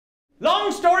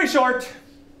Long story short,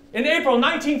 in April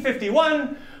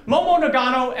 1951, Momo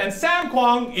Nagano and Sam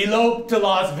Kwong eloped to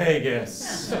Las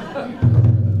Vegas.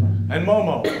 And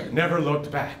Momo never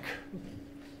looked back.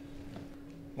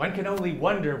 One can only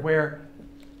wonder where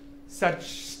such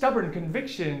stubborn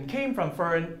conviction came from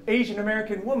for an Asian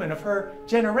American woman of her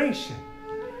generation.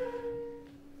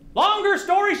 Longer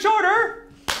story shorter,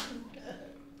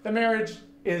 the marriage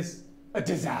is a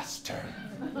disaster.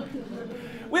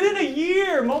 Within a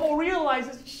year, Momo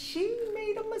realizes she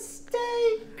made a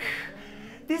mistake.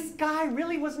 This guy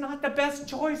really was not the best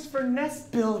choice for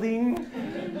nest building.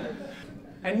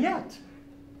 And yet,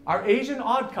 our Asian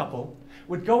odd couple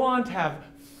would go on to have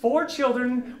 4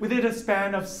 children within a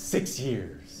span of 6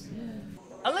 years.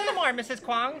 A little more, Mrs.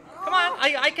 Kwong. Come on,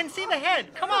 I can see the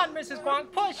head. Come on, Mrs. Kwong,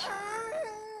 push.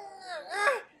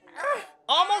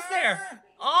 Almost there.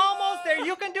 Almost there.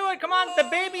 You can do it. Come on, the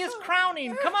baby is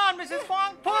crowning. Come on, Mrs.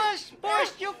 Kwong, push,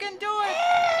 push. You can do it.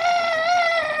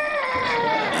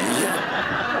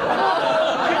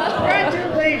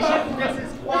 Congratulations,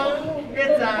 Mrs. Kwong.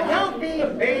 It's a healthy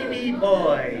baby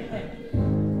boy.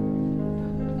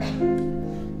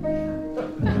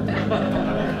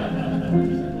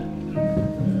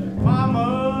 Mama,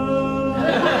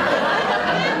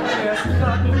 just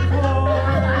cut the cord.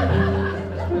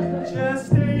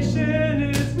 Gestation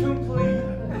is complete.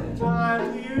 Time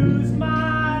to use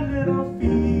my little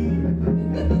feet.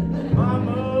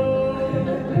 Mama,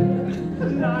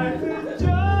 life is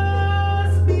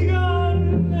just begun.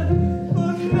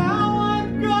 But now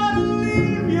I've got to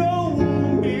leave your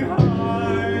womb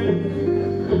behind.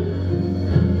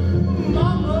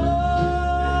 Mama.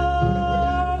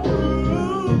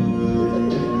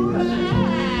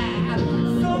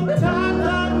 Sometimes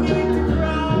I need to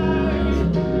cry.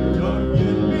 Don't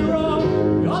get me wrong,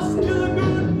 you're still a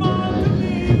good mom to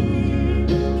me.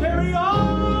 Carry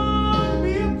on,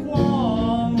 be a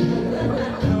Kwong.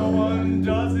 No one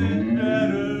does it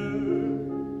better.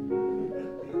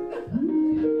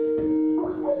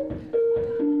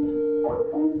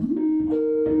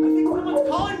 I think someone's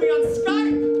calling me on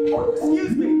Skype.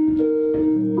 Excuse me.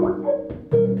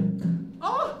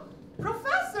 Oh,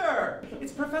 Professor!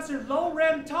 It's Professor Lo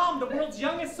Ram Tom, the world's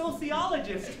youngest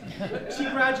sociologist. She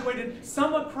graduated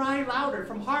summa cry laude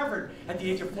from Harvard at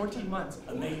the age of 14 months.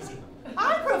 Amazing.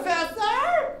 Hi,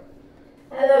 Professor!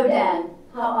 Hello, Dan.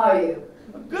 How are you?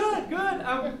 Good, good.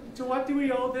 To what do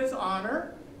we owe this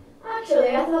honor?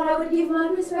 Actually, I thought I would give my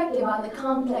perspective on the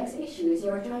complex issues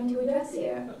you're trying to address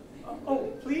here.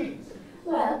 Oh, please.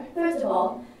 Well, first of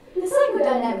all, the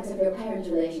psychodynamics of your parents'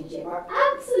 relationship are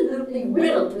absolutely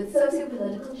riddled with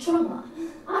socio-political trauma.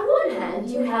 On one hand,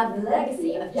 you have the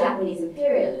legacy of Japanese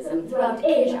imperialism throughout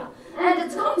Asia, and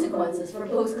its consequences for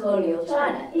post-colonial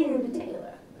China in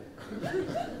particular.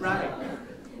 Right.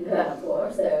 Then, of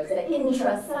course, there's the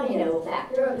intra-Sino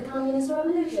factor of the Communist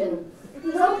Revolution,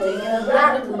 resulting in a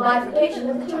radical bifurcation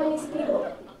of the Chinese people.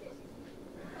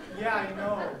 Yeah, I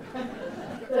know.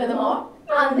 Furthermore,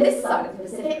 on this side of the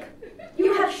Pacific,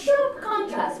 you have sharp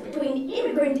contrast between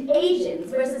immigrant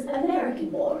Asians versus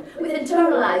American-born, with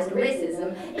internalized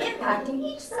racism impacting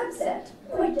each subset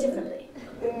quite differently.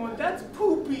 Oh, that's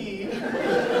poopy.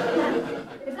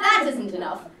 If that isn't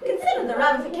enough, consider the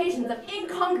ramifications of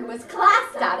incongruous class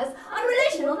status on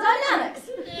relational dynamics.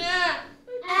 Yeah.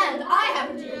 And I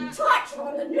happen to touch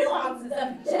on the nuances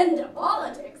of gender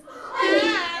politics. I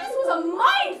mean, this was a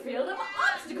minefield of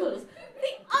obstacles.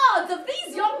 The odds of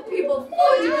these young people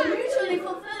forging a mutually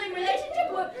fulfilling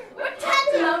relationship were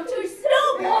tantamount to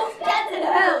snowballs dancing in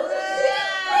hell.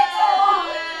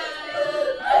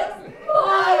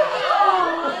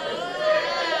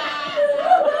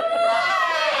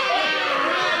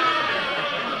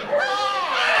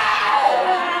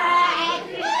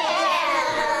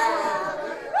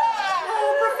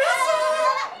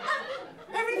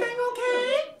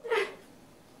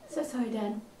 Sorry,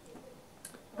 Dan.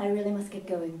 I really must get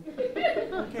going.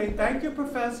 Okay, thank you,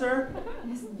 Professor.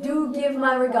 Yes, do give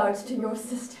my regards to your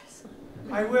sisters.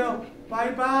 I will.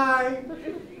 Bye-bye.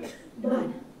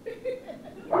 Bye.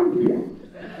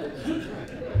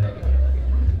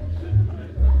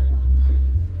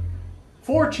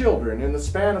 4 children in the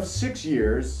span of 6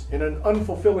 years in an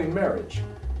unfulfilling marriage.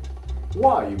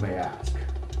 Why, you may ask?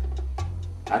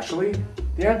 Actually,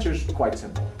 the answer is quite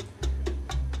simple.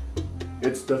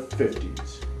 It's the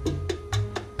 50s.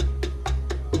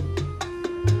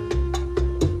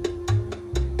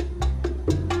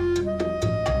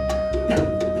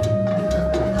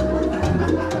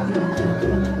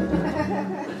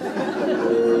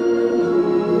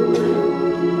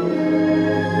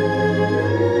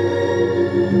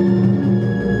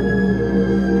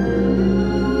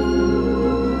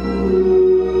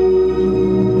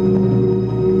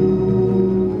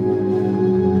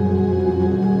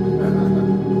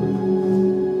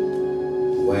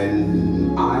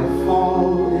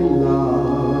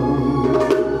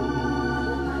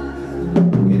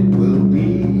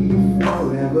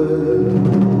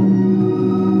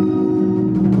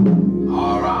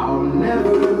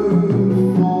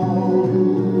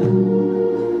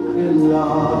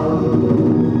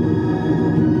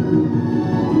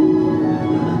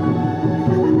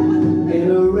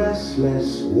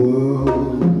 restless world.